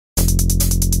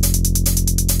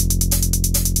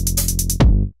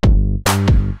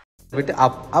పెట్టి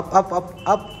up up up up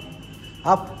up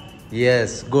up.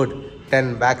 Yes good. 10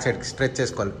 back సైడ్కి stretch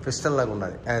చేసుకోవాలి, pistol లాగా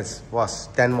ఉండాలి. Yes was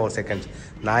 10 more seconds.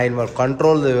 9 more.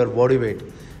 Control your body weight.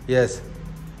 Yes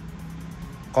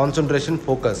concentration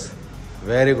focus.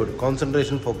 Very good.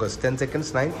 Concentration focus. 10 seconds.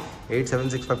 9 8 7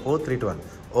 6 5 4 3 2 1.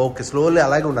 Okay, slowly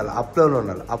అలాగే ఉండాలి. అప్లోనే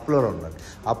ఉండాలి, అప్లోనే ఉండాలి.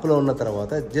 అప్లో ఉన్న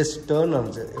తర్వాత జస్ట్ టర్న్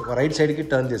రైట్ సైడ్కి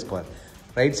టర్న్ చేసుకోవాలి.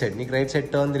 రైట్ సైడ్, నీకు రైట్ సైడ్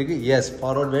టర్న్ తిరిగి yes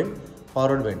forward bend,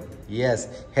 forward bend. Yes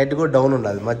head కూడా డౌన్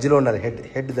ఉండాలి, మధ్యలో ఉండాలి.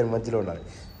 హెడ్ దాని మధ్యలో ఉండాలి.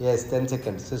 Yes 10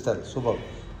 seconds sister. Super.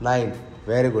 9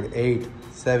 very good. 8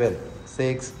 7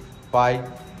 6 5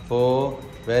 4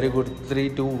 very good. 3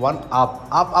 2 1 up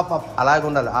up up up. అలాగే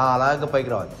ఉండాలి, అలాగే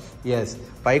పైకి రావాలి. ఎస్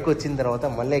పైకి వచ్చిన తర్వాత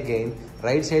మళ్ళీ అగైన్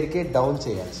రైట్ సైడ్కి డౌన్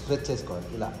చేయాలి, స్ట్రెచ్ చేసుకోవాలి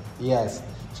ఇలా. ఎస్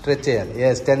స్ట్రెచ్ చేయాలి.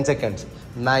 Yes 10 seconds.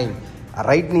 9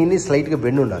 రైట్ నీని స్లైట్గా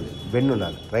బెండ్ ఉండాలి, బెండ్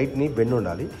ఉండాలి. రైట్ నీ బెండ్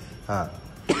ఉండాలి.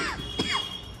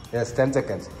 Yes 10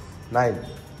 seconds. 9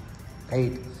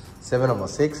 8 7 అమ్మ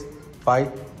 6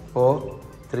 5 4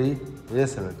 3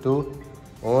 ఎస్ అన్న 2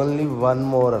 ఓన్లీ 1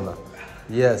 more అన్న.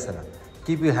 ఎస్ అన్న.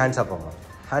 కీప్ యూ హ్యాండ్స్ అప్ అమ్మ,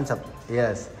 hands up.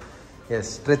 Yes yes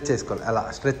stretch చేసుకోవాలి. అలా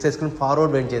స్ట్రెచ్ చేసుకుని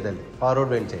ఫార్వర్డ్ బెండ్ చేయాలి,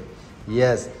 ఫార్వర్డ్ బెండ్ చేయి.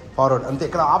 ఎస్ ఫార్వర్డ్ అంతే.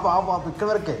 ఇక్కడ ఆప్ ఆప్ ఆప్. ఇక్కడ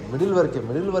వరకే, మిడిల్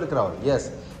వరకు రావాలి. ఎస్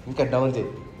ఇంకా డౌన్ చేయి,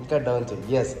 ఇంకా డౌన్ చేయి.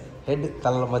 ఎస్ హెడ్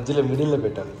తల మధ్యలో మిడిల్లో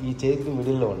పెట్టాలి, ఈ చేతికి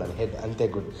మిడిల్లో ఉండాలి హెడ్. అంతే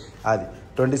గుడ్. అది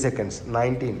 20 seconds.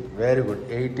 19 very good.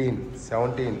 18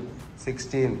 17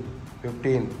 16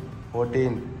 15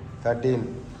 14 13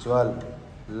 12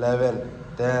 11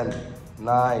 10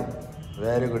 9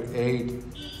 very good. 8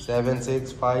 7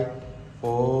 6 5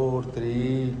 4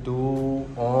 3 2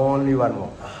 only 1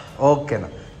 more. ఓకేనా.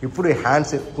 ఇప్పుడు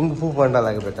హ్యాండ్స్ కుంగ్ఫూ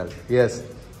పండాలాగా పెట్టాలి. Yes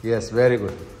yes very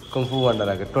good. Kung fu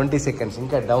పండాలాగా 20 seconds.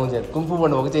 ఇంకా డౌన్ చేయాలి. కుంగ్ఫూ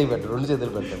పండ ఒక చేయి పెట్టాలి, 2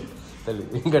 చేతులు పెట్టాలి తల్లి.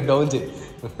 ఇంకా డౌన్ చేయి.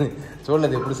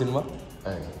 చూడలేదు ఎప్పుడు సినిమా?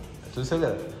 చూసావు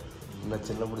కదా నా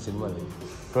చిన్నప్పుడు సినిమా.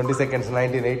 20 seconds.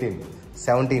 19 18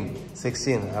 17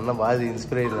 16 అన్న బాగా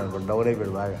ఇన్స్పిరేషన్ అనుకోండి. డౌన్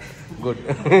అయిపోయాడు బాగా. గుడ్.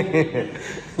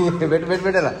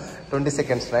 పెట్టాలా? 20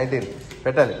 seconds. 19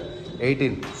 పెట్టాలి.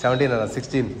 18 17 అన్న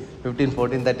 16 15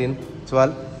 14 13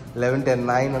 12 11 10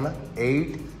 9 అన్న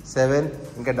 8 7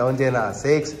 ఇంకా డౌన్ చేయనా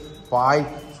 6 5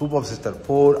 సూపర్ సిస్టర్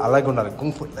 4 అలాగే ఉండాలి.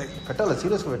 కుంఫు పెట్టాలి,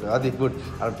 సీరియస్గా పెట్టాలి. అది గుడ్.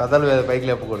 అలా పెదాలు పైకి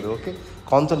లేపకూడదు. ఓకే,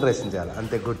 కాన్సన్ట్రేషన్ చేయాలి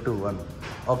అంతే. గుడ్. 2 1.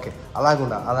 ఓకే అలాగే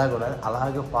ఉండాలి, అలాగే ఉండాలి.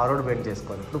 అలాగే ఫార్వర్డ్ బెండ్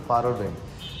చేసుకోవాలి. ఇప్పుడు ఫార్వర్డ్ బెండ్,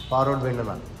 ఫార్వర్డ్ బెండ్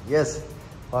అన్న. ఎస్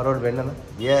ఫార్వర్డ్ బెండ్ అన్న.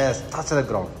 Yes touch the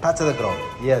ground, touch the ground.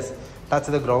 Yes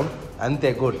touch the ground అంతే.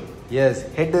 గుడ్. ఎస్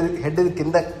హెడ్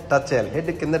కింద టచ్ చేయాలి,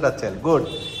 హెడ్ కింద టచ్ చేయాలి. గుడ్.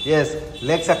 ఎస్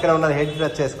లెగ్స్ అక్కడ ఉండాలి, హెడ్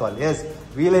టచ్ చేసుకోవాలి. ఎస్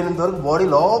వీలైనంత వరకు బాడీ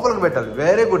లోపలికి పెట్టాలి.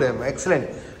 Very good, excellent.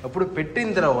 అప్పుడు పెట్టిన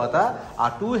తర్వాత ఆ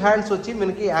 2 hands వచ్చి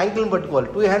మనకి యాంకిల్ని పట్టుకోవాలి.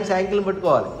 2 hands యాంకిల్ని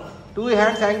పట్టుకోవాలి, 2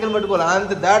 hands యాంకిల్ని పట్టుకోవాలి.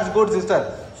 అంతే. That's good sister.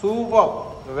 Super.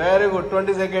 Very good.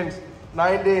 20 seconds.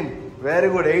 19 very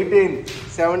good. 18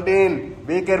 17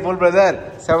 be careful brother.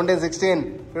 17 16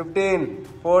 15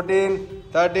 14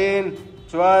 13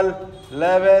 12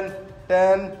 11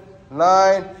 10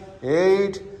 9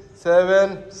 8 7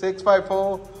 6 5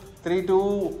 4 3 2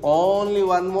 only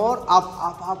 1 more. Up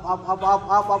up up up up up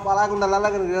up up. అలాగే ఉండాలి,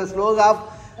 అలాగే స్లోగా అప్,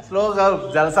 స్లోగా అప్.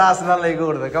 జలసాసనాలు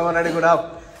వేయకూడదు. Come on ready. కూడా అప్.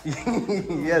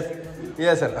 ఎస్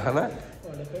ఎస్ అన్న.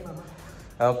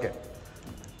 Okay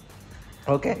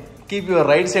okay. Keep your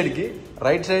right సైడ్కి,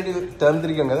 right side turn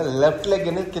తిరిగాం కదా, లెఫ్ట్ లెగ్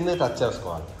అనేది కింద టచ్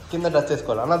చేసుకోవాలి, కింద టచ్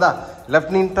చేసుకోవాలి అన్నదా.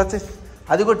 లెఫ్ట్ నీ టచ్ చేసి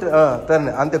అది కూడా టర్న్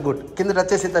అంతే. గుడ్. కింద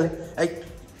టచ్ చేసి తల్లి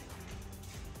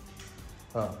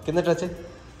కింద టచ్ చేయి.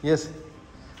 ఎస్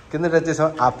కింద టచ్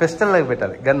చేసాం. ఆ పిస్టల్ లాగా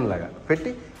పెట్టాలి, గన్ లాగా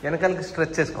పెట్టి వెనకాలకి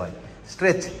స్ట్రెచ్ చేసుకోవాలి.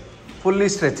 స్ట్రెచ్ ఫుల్లీ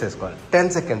స్ట్రెచ్ చేసుకోవాలి. 10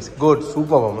 seconds. గుడ్.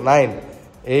 సూపర్. 9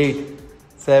 8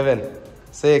 7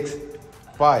 6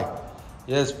 5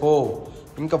 ఎస్ 4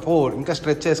 ఇంకా 4 ఇంకా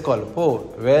స్ట్రెచ్ చేసుకోవాలి. 4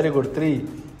 very good. 3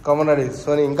 come on ready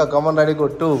Sony. ఇంకా కమన్ రెడీ.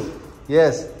 గుడ్. 2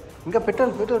 ఎస్ ఇంకా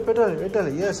పెట్టాలి పెట్టాలి పెట్టాలి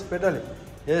పెట్టాలి. ఎస్ పెట్టాలి.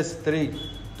 Yes 3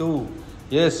 2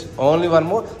 yes only 1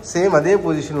 more. Same అదే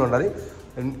పొజిషన్లో ఉండాలి.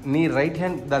 నీ రైట్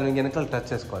హ్యాండ్ దాని వెనకాల టచ్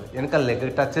చేసుకోవాలి, వెనకాల లెగ్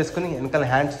టచ్ చేసుకుని వెనకాల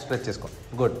హ్యాండ్ స్ట్రెచ్ చేసుకోవాలి.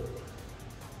 గుడ్.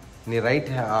 నీ right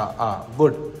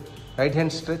good. Right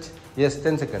hand stretch. Yes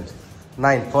 10 seconds.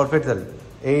 9 perfect తల్లి.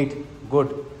 8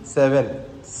 గుడ్. 7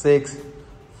 6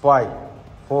 5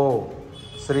 4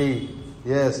 3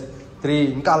 ఎస్ 3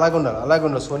 ఇంకా అలాగే ఉండాలి, అలాగే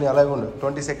ఉండాలి సోనీ, అలాగే ఉండాలి.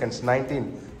 20 seconds. 19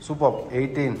 super.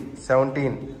 18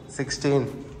 17 16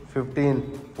 15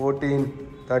 14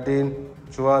 13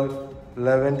 12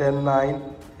 11 10 9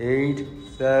 8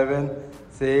 7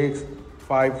 6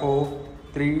 5 4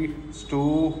 3 2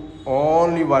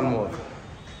 only 1 more.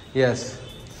 Yes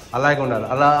అలాగే ఉండాలి,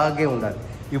 అలాగే ఉండాలి.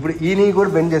 ఇప్పుడు ఈ నీ కూడా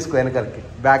బెండ్ చేసుకో వెనకాలకి,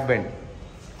 back bend.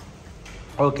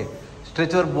 Okay.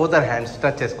 Stretch your both are hands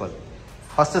touch చేసుకోవాలి.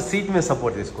 ఫస్ట్ సీట్ మీద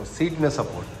సపోర్ట్ తీసుకో, సీట్ మీద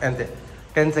సపోర్ట్ అంతే.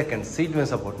 10 seconds సీట్ మీద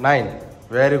support. 9,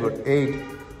 very good. 8,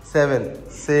 7,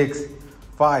 6,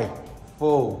 5,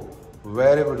 4,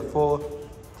 very good. 4,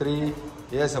 3,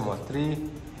 yes అమ్మా. 3,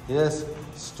 ఎస్.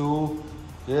 2,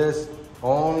 ఎస్.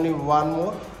 Only 1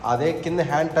 more. అదే కింద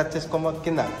హ్యాండ్ టచ్ చేసుకోమా,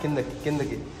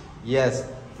 కిందకి. Yes,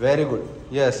 very good.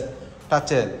 Yes, touch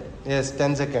చేయాలి. Yes,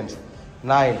 10 seconds.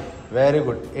 9, very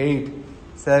good. 8,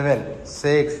 7,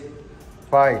 6,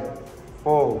 5,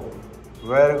 4,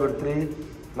 very good. 3,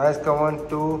 nice. Come on.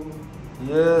 2,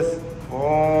 yes.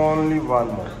 Only 1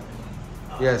 more.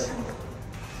 Yes.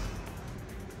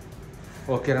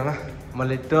 Okay Nana.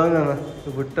 Malli turn Nana.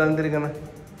 ఇప్పుడు turn తిరిగనా.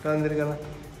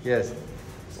 Yes.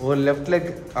 ఓ left leg.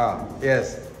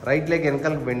 Yes. Right leg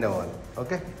వెనకాలకి bend అవ్వాలి.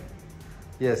 Okay.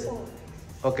 Yes.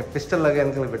 Okay, pistol లాగా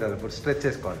వెనకాలకి పెట్టాలి. ఇప్పుడు stretch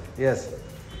చేసుకోవాలి. Yes.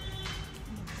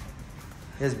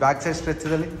 Yes, back side stretch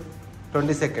చేయాలి.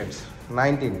 20 seconds.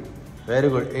 19, very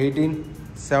good. 18,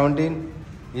 17,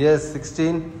 yes.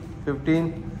 16, 15,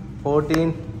 14,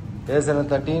 yes. And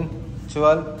 13,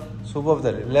 12, super of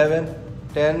that. 11,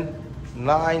 10,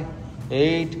 9,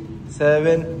 8,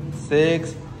 7,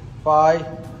 6, 5,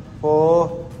 4,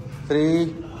 3,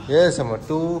 yes.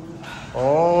 2,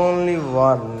 only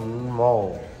 1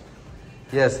 more.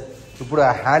 Yes. ఇప్పుడు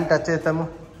ఆ hand touch చేస్తాము.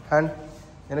 Hand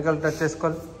వెనకాల టచ్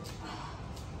చేసుకోవాలి.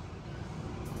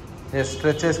 ఎస్,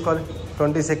 స్ట్రెచ్ చేసుకోవాలి.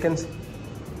 20 seconds.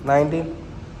 19,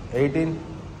 18,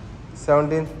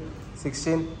 17,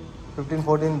 16, 15,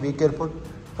 14, be careful.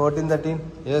 14, 13,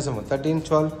 yes అమ్మ. 13,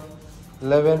 12,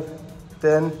 11,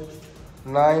 10,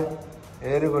 9,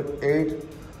 very good. 8,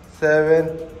 7,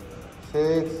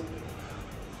 6,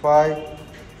 5,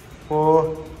 4,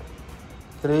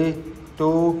 3,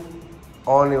 2,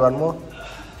 only 1 more.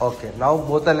 Okay, now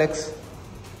both the legs.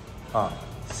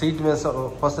 Seat మీద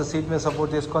first seat మీద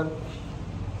support చేసుకోవాలి.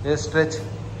 ఏ stretch.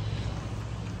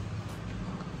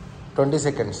 20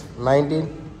 seconds. 19,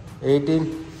 18,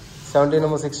 17,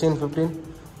 16, 15,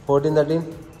 14, 13,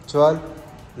 12,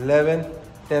 11,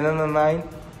 10 and 9,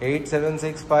 8, 7,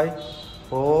 6, 5,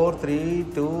 4, 3,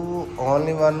 2,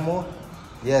 only 1 more.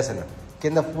 Yes అన్న.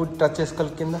 కింద ఫుట్ టచ్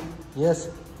చేసుకోవాలి కింద. ఎస్.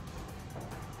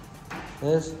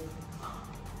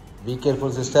 Be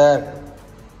careful sister.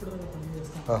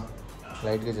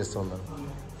 లైట్గా చేస్తూ ఉన్నాను.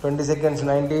 20 seconds.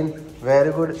 19,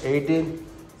 very good. 18,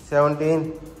 17,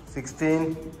 16,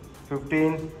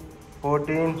 15,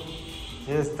 14,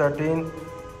 yes. 13,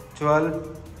 12,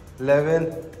 11,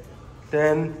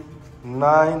 10,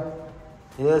 9,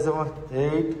 yes.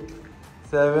 8,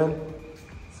 7,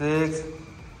 6,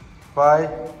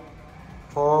 5,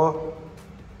 4,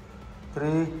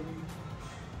 3,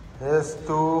 yes.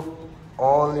 2,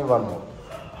 only 1 more.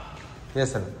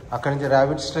 Yes sir. అక్కడి నుంచి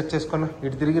ర్యాబిట్ స్ట్రెచ్ చేసుకున్నా.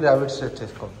 ఇటు తిరిగి ర్యాబిట్ స్ట్రెచ్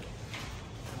చేసుకో.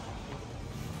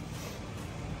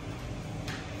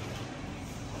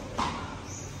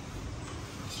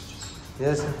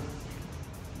 Yes.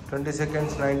 20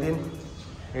 seconds. 19,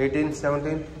 18,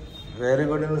 17, very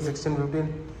good. 16, 15,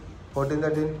 14,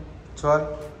 13, 12,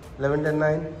 11, 10,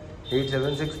 9, 8,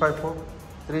 7, 6, 5, 4,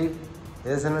 3,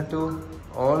 yes అన్న. 2,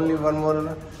 only 1 more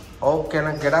అన్న. ఓకే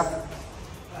అన్న. Get up.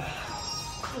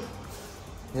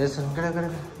 ఎస్ అన్న.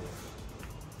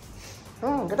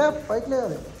 Get up. పైకి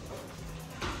లేవాలి.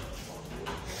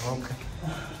 ఓకే.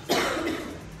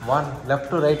 1 లెఫ్ట్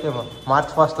టు రైట్ ఏమో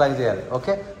మార్చ్ ఫాస్ట్ లాగా చేయాలి.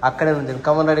 ఓకే, అక్కడే ఉంది.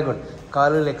 Come on ready good.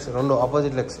 కాలు legs 2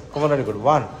 opposite legs. Come on ready good.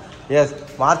 1, yes.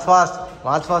 March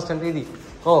fast అంటే ఇది.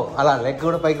 అలా లెగ్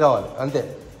కూడా పైకి రావాలి అంతే.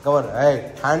 కమన్.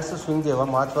 హ్యాండ్స్ స్వింగ్ చేయవా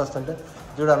మార్చ్ ఫాస్ట్ అంటే.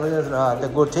 చూడు అన్న చేస్తున్నా అంతే.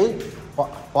 గుడ్. చెయ్యి.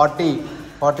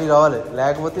 40 రావాలి,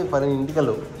 లేకపోతే పని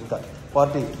ఇంటికలు. ఇంకా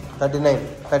 40, 39,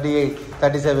 38,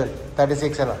 37,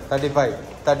 36 అన్న. 35,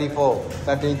 34,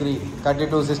 33,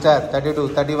 32 సిస్టర్. 32,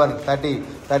 31, 30,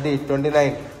 30,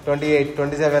 29, 28,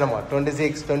 27 అమ్మా.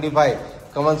 26, 25,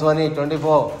 కమన్స్ 1,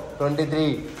 24, 23,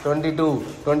 22,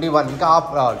 21, ఇంకా ఆఫ్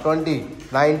 20,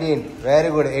 19,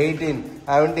 వెరీ గుడ్. 18,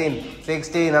 17,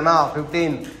 16 అన్న.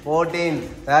 15, 14,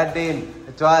 13,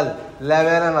 12,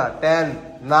 11 అన్న. 10,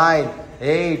 9,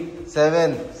 8,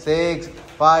 7, 6,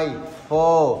 5,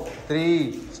 4, 3,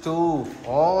 2,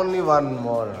 ఓన్లీ 1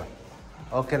 more.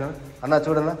 ఓకేనా అన్న.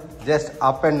 చూడన్నా, జస్ట్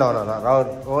అప్ అండ్ డౌన్ అన్న.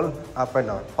 Role up and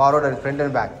down. Forward and front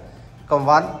and back. Come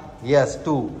 1, yes.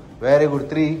 2, very good.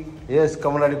 3, yes.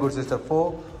 Come on ready good sister. 4,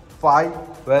 5,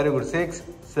 very good. 6,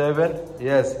 7,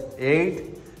 yes. 8,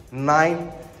 9,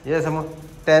 yes అమ్మ.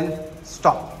 10,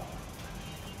 stop.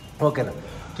 ఓకేనా.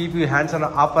 Keep you hands అన్న.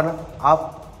 Up అన్న.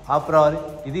 Up రావాలి.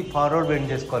 ఇది forward bend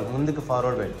చేసుకోవాలి. ముందుకు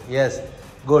forward bend. Yes,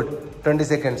 good. 20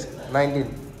 seconds. 19,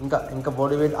 ఇంకా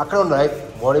body weight అక్కడే ఉన్నాయి.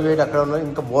 బాడీ వెయిట్ అక్కడే ఉన్నాయి.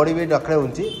 ఇంకా బాడీ వెయిట్ అక్కడే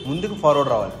ఉంచి ముందుకు ఫార్వర్డ్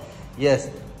రావాలి. ఎస్.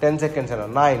 10 seconds అన్న.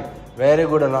 9 వెరీ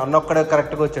గుడ్ అన్న. అన్నొక్కడే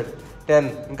కరెక్ట్గా వచ్చాడు. 10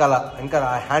 ఇంకా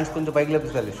హ్యాండ్స్ కొంచెం పైకి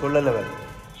లేపించాలి, shoulder level.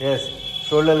 Yes,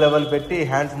 shoulder level పెట్టి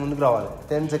హ్యాండ్స్ ముందుకు రావాలి.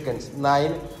 10 seconds.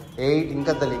 9 8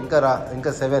 ఇంకా తల్లి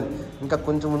ఇంకా 7 ఇంకా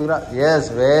కొంచెం ముందుకు రా. Yes,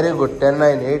 very good. 10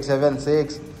 9 8 7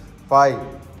 6 5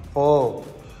 4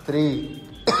 3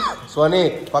 సోనీ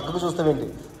పక్కకు చూస్తావేంటి?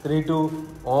 3 2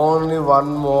 ఓన్లీ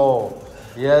 1 more.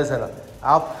 ఎస్ అన్న.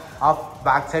 అప్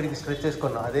బ్యాక్ సైడ్కి స్ట్రెచ్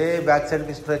చేసుకున్నా, అదే బ్యాక్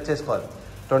సైడ్కి స్ట్రెచ్ చేసుకోవాలి.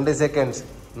 20 seconds.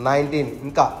 19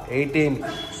 ఇంకా 18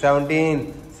 17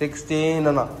 16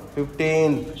 అన్న.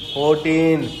 15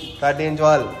 14 13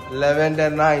 12 11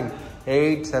 10 9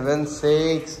 8 7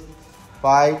 6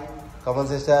 5 come on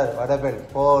sister, what happened?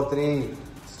 4 3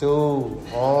 2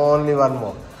 only 1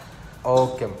 more.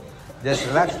 Okay, just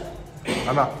relax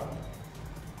అన్న.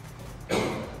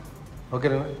 ఓకే,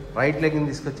 రైట్ లెగ్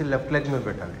తీసుకొచ్చి లెఫ్ట్ లెగ్ మీద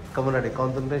పెట్టాలి. Come on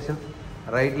concentration.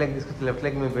 రైట్ లెగ్ తీసుకొచ్చి లెఫ్ట్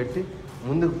లెగ్ మీద పెట్టి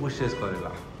ముందుకు పుష్ చేసుకోవాలి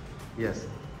ఇలా.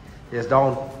 Yes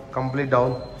down, complete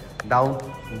down down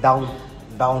down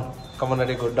down. Come on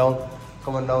ready good down.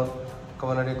 Come on down.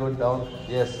 Come on ready good down.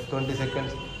 Yes 20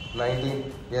 seconds. 19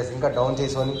 yes ఇంకా డౌన్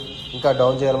చేసుకొని ఇంకా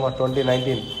డౌన్ చేయాలమ్మా. 20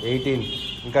 19 18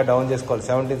 ఇంకా డౌన్ చేసుకోవాలి.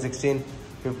 17 16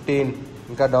 15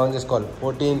 ఇంకా డౌన్ చేసుకోవాలి.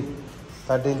 14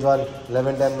 13 12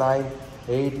 11 10 9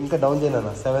 8 ఇంకా డౌన్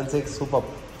చేయను. 7 6 super.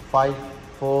 5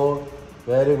 4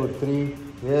 very good. 3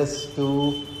 yes 2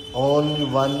 only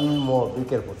 1 more. Be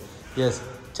careful. Yes,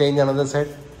 change another side.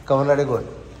 Come on ready good.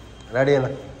 Ready అన్న.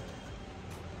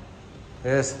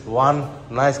 Yes 1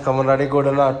 nice. Come on ready good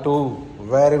అన్న. 2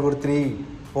 వెరీ గుడ్. 3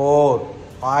 4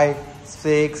 5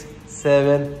 6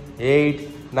 7 8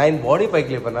 9 బాడీ పైకి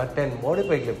లేపన్నా. 10 బాడీ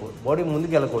పైకి లేపు. బాడీ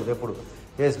ముందుకు వెళ్ళకూడదు ఎప్పుడు.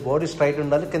 ఎస్, బాడీ స్ట్రైట్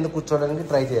ఉండాలి. కింద కూర్చోవడానికి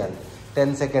ట్రై చేయాలి.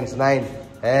 10 seconds. 9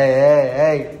 ఏ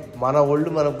మన ఒళ్ళు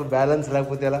మనకు బ్యాలెన్స్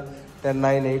లేకపోతే ఎలా? 10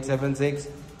 9 8 7 6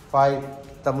 5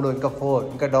 తమ్ముడు ఇంకా 4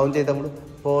 ఇంకా డౌన్ చేయి తమ్ముడు.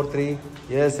 4 3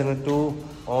 ఎస్ 2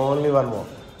 ఓన్లీ 1 more.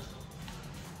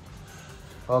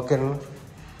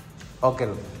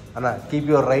 ఓకేనా అన్న. కీప్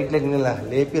యువర్ రైట్ లెగ్ ఇలా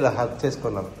లేపి ఇలా హక్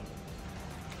చేసుకున్నాను.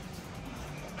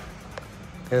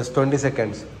 Yes 20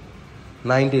 seconds.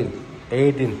 19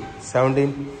 18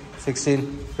 17 16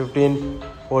 15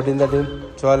 14 13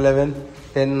 12 11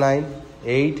 10 9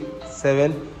 8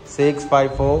 7 6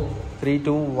 5 4 3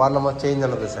 2 1 అమ్మ. చేంజ్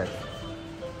అన్నది సైడ్.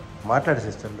 మాట్లాడు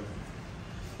sister.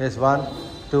 Yes 1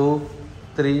 2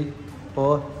 3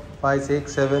 4 5 6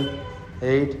 7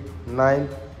 8 9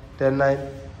 10 9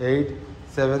 8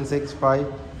 7 6 5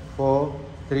 4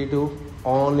 3 2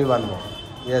 only 1 more.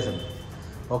 Yes అండి.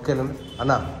 ఓకేనా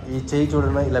అన్న. ఈ చేయి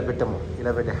చూడన్నా ఇలా పెట్టాము.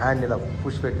 ఇలా పెట్టి హ్యాండ్ ఇలా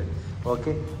పుష్ పెట్టు.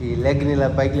 ఓకే, ఈ లెగ్ని ఇలా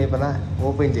పైకి లేపనా.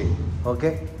 ఓపెన్ చేయి. ఓకే,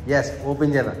 ఎస్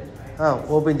ఓపెన్ చేయనా.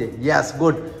 ఓపెన్ చేయి. Yes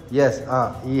good. ఎస్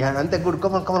ఈ హ్యాండ్ అంతే good.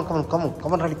 Come on come on come on come on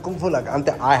come on ready కుంఫులాగా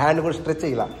అంతే. ఆ హ్యాండ్ కూడా స్ట్రెచ్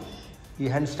ఇలా. ఈ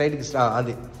హ్యాండ్ స్ట్రైట్కి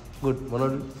అది గుడ్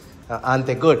మనోడు.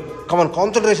 అంతే గుడ్. కమన్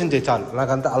కాన్సన్ట్రేషన్ చేయి చాలు.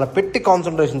 నాకు అంతే అలా పెట్టి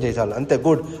కాన్సన్ట్రేషన్ చేయి చాలు. అంతే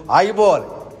గుడ్. ఆగిపోవాలి.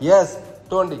 ఎస్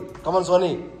 20. Come on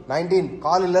Sony. 19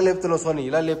 కాలు ఇలా లేపుతున్నావు సోనీ.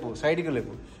 ఇలా లేపు, సైడ్కి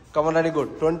లేపు. Come on ready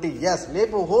good. 20 ఎస్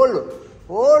లేపు. Hold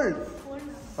hold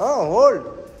hold.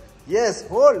 Yes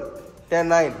hold. 10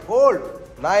 9 hold.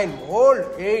 9 hold.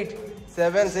 8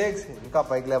 7 6 ఇంకా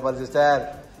పైకి లేపాలి sister.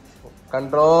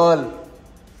 Control.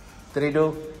 3 2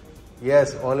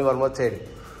 yes only 1 more side.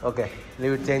 Okay,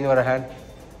 leave it. Change your hand.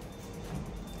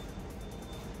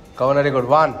 Come on ready good.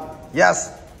 1 yes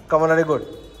come on ready good.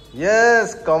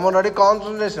 Yes come on ready.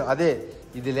 Concentration అదే.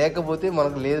 ఇది లేకపోతే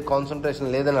మనకు లేదు, concentration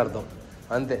లేదని అర్థం.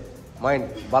 అంతే. మైండ్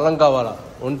బలం కావాలా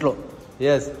ఒంట్లో.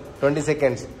 Yes 20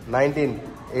 seconds. 19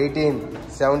 18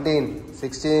 17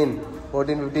 16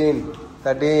 14 15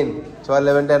 13 12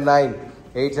 11 10 9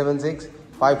 8 7 6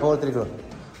 5 4 3 2.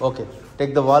 Okay,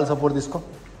 take the wall support తీసుకో.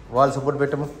 Wall support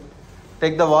పెట్టము.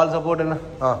 Take the wall support అన్న.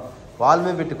 వాల్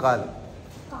మీద పెట్టు. కాలు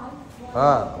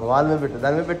వాల్ మీద పెట్టు.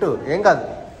 దాని మీద పెట్టు. ఏం కాదు,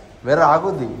 వేరే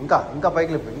ఆగుద్ది. ఇంకా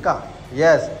పైకి లేపు. ఇంకా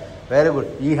ఎస్ వెరీ గుడ్.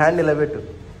 ఈ హ్యాండ్ ఇలా పెట్టు.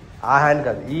 ఆ హ్యాండ్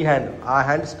కాదు, ఈ హ్యాండ్. ఆ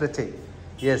హ్యాండ్ స్ట్రెచ్ అయ్యి.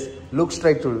 ఎస్ లుక్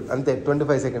స్ట్రైట్ చూడు. అంతే.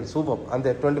 25 seconds. సూపర్. అంతే.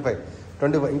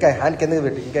 25 ఇంకా హ్యాండ్ కిందకి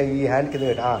పెట్టు. ఇంకా ఈ హ్యాండ్ కింద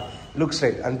పెట్టు. Look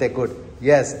straight. అంతే గుడ్.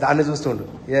 ఎస్ దాన్ని చూస్తుండు.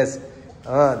 ఎస్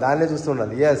దాన్నే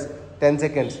చూస్తుండాలి. Yes 10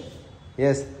 seconds.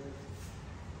 Yes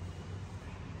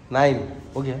 9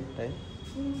 okay.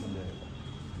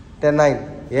 10 9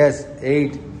 yes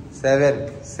 8 7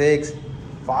 6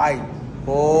 5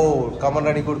 4 come on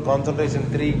ready good. Concentration.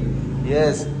 3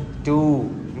 yes 2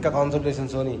 ఇంకా concentration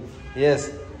Sony. Yes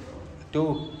 2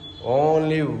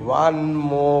 only 1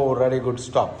 more. Ready good.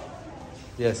 Stop.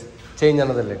 Yes change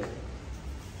another leg.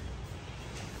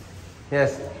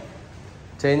 Yes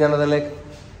change another leg.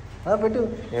 పెట్టు.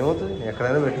 ఏమవుతుంది,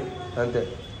 ఎక్కడైనా పెట్టు. అంతే.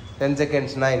 10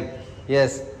 seconds. 9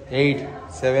 ఎస్ 8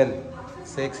 7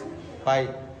 6,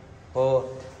 5, 4,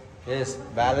 yes,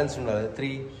 balance ఉండాలి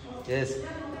 3, yes,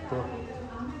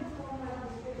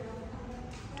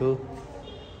 2,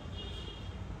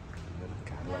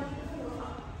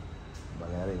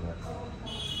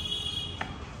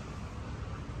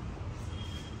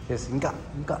 yes, ఇంకా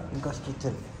stretch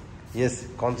అండి. Yes,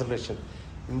 concentration.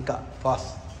 ఇంకా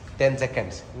ఫాస్ట్ 10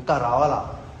 seconds. ఇంకా రావాలా,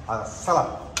 అస్సలు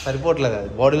సరిపోవట్లేదు, అది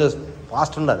బాడీలో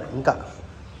ఫాస్ట్ ఉండాలి ఇంకా.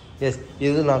 ఎస్,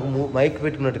 ఇది నాకు మైక్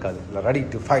పెట్టుకున్నట్టు కాదు, ఇలా రెడీ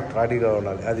టు ఫైట్, రెడీగా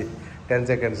ఉండాలి. అది 10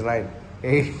 seconds. 9,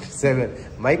 8, 7,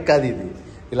 మైక్ కాదు ఇది,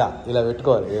 ఇలా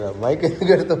పెట్టుకోవాలి. మైక్ ఎందుకు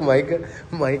పెడతాం,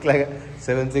 మైక్ లాగా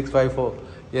 7, 6, 5, 4.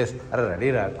 ఎస్, అరే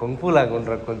రెడీరా, కొంపు లాగా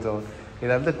ఉండరా కొంచెం.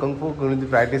 ఇదంతా కొంపు గురించి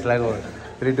ప్రాక్టీస్ లాగా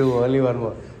 3, 2, ఓన్లీ 1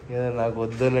 more. ఏదో నాకు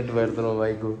వద్దు అన్నట్టు పెడుతున్నావు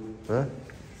మైకు.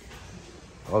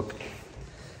 Okay,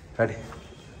 ready.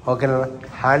 ఓకేనా,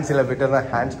 హ్యాండ్స్ ఇలా పెట్టారా,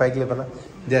 హ్యాండ్స్ పైకి లేపనా.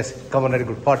 Just come on, ready,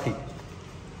 good. 40,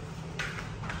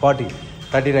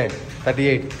 39,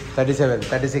 38, 37,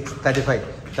 36, 35,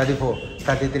 34,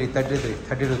 33, 33,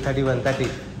 32, 31, 30,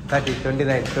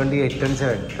 29, 28,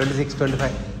 27, 26,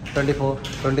 25, 24,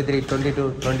 23, 22,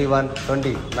 21,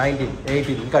 20, 19,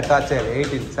 18, ఇంకా టచ్ చేయాలి.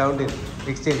 18, 17,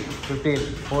 16, 15,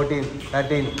 14,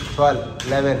 13, 12,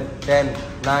 11, 10,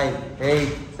 9,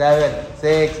 8, 7,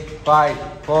 6, 5,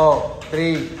 4,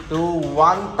 3, 2,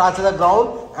 1. touch the ground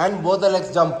and both the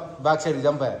legs jump. Back side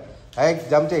jump అయ్యి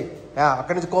జంప్ చేయి.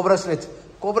 అక్కడి నుంచి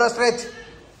cobra stretch.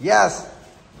 Yes,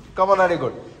 come on, very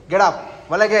good. Get up,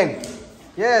 మళ్ళీ again.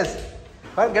 Yes,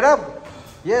 get up.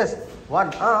 Yes, 1,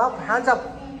 up, hands up.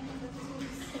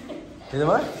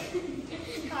 ఇదమ్మా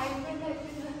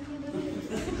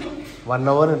 1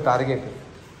 hour target,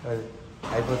 అది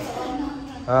అయిపోతుంది.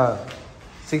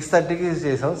 6:30కి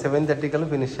చేసాం, 7:30 కల్లా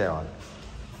ఫినిష్ చేయాలి.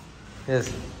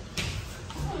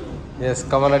 ఎస్,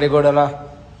 కమన్, రెడీ, గుడ్ అలా.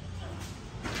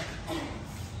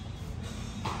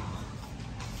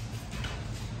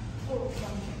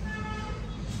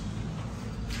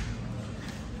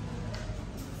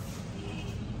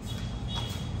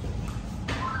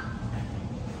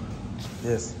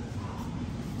 ఎస్,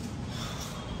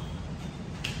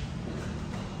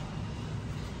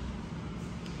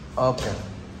 ఓకే,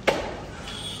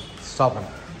 స్టాప్ అన్న.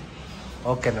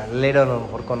 ఓకేనా, లేడౌన్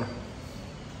పడుకోన్నా,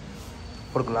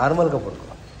 నార్మల్గా పడుకో.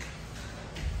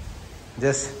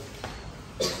 జస్ట్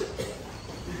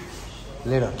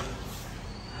లేడౌన్,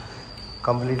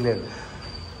 కంప్లీట్ లేదు.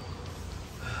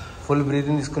 ఫుల్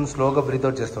బ్రీతింగ్ తీసుకుని స్లోగా బ్రీత్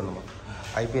అవుట్ చేస్తున్నాము.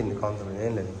 అయిపోయింది కాన్సన్ట్రేషన్,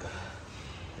 ఏం లేదు ఇంకా.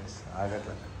 ఎస్,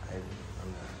 ఆగట్లా, అయిపోయింది.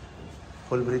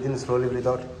 Full breath in, slowly breath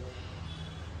out.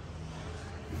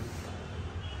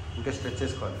 ఇంకా స్ట్రెచ్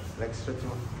చేసుకోవాలి, leg stretch.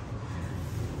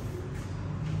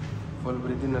 Full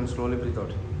breath in and slowly breath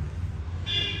out.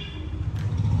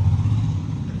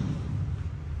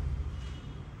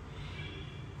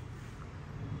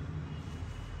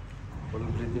 Full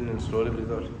breath in and slowly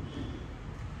breath out.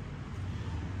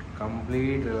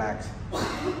 Complete relax.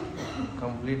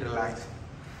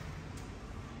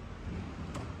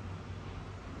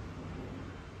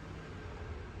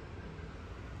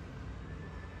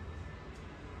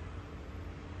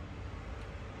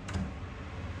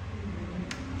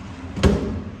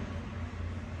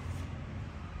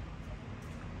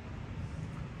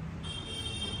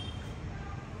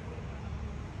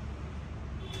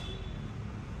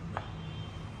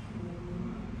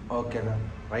 ఓకేనా,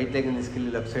 రైట్ లెగ్ తీసుకెళ్ళి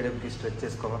లెఫ్ట్ సైడ్ వైపుకి stretch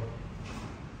చేసుకోవా.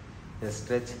 Yes,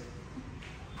 stretch.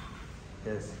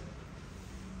 Yes,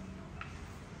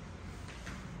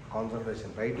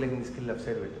 concentration. Right leg తీసుకెళ్ళి left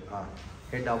side పెట్టు,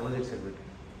 head opposite side పెట్టు.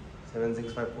 7, 6,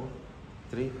 5, 4,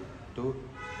 3, 2,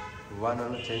 1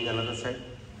 and change another side.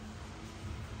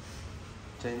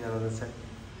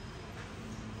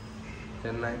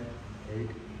 10, 9,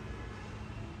 8,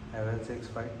 7, 6,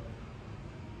 5,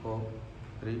 4,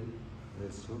 3,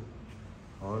 2,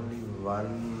 only 1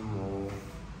 more.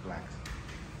 Relax.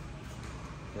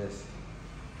 Yes.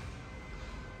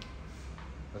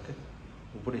 Okay.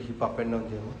 ఇప్పుడు hip up and down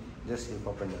చేయము, just hip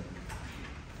up and down.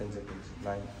 10 seconds.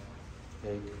 9,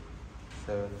 8,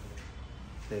 7,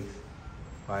 6,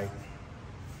 5,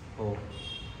 4,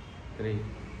 3,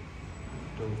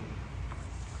 2,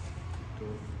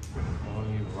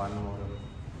 only 1 more.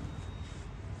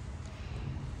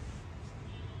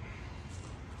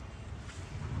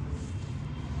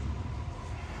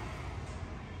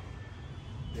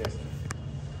 Yes.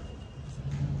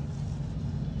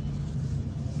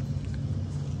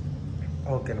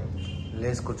 ఓకేనా,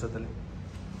 లేచి కూర్చోతలే.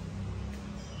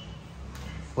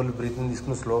 Full breathing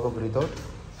తీసుకుని స్లోగా breath out.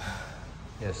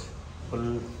 Yes,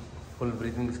 full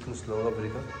breathing తీసుకుని స్లోగా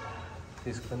breath out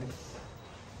తీసుకొని.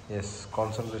 Yes,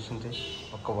 concentration చేయి.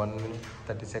 ఒక 1 minute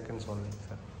 30 seconds only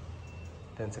sir.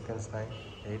 10 seconds. 9,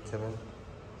 8, 7,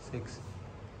 6,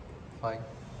 5,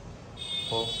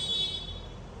 4,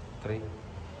 3,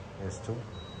 yes, 2.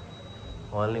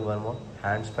 Only one more.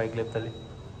 Hands spike left.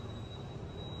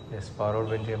 Yes, forward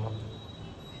bend.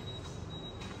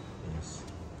 Yes.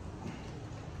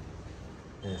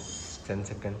 Yes, 10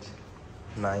 seconds.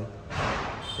 9,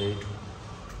 8,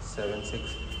 7,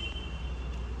 6,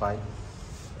 5,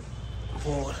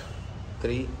 4,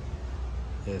 3,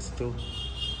 yes, 2.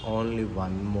 Only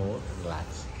one more.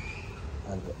 Relax.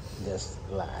 And just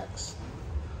relax.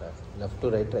 Left to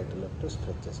right, right to left to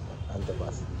stretches. And the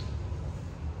pass.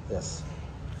 Yes.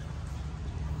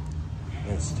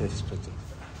 Yes, stay stretching.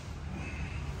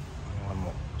 One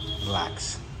more.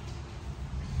 Relax.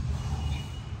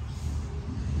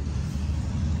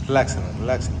 Relax.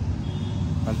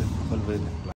 And full breath.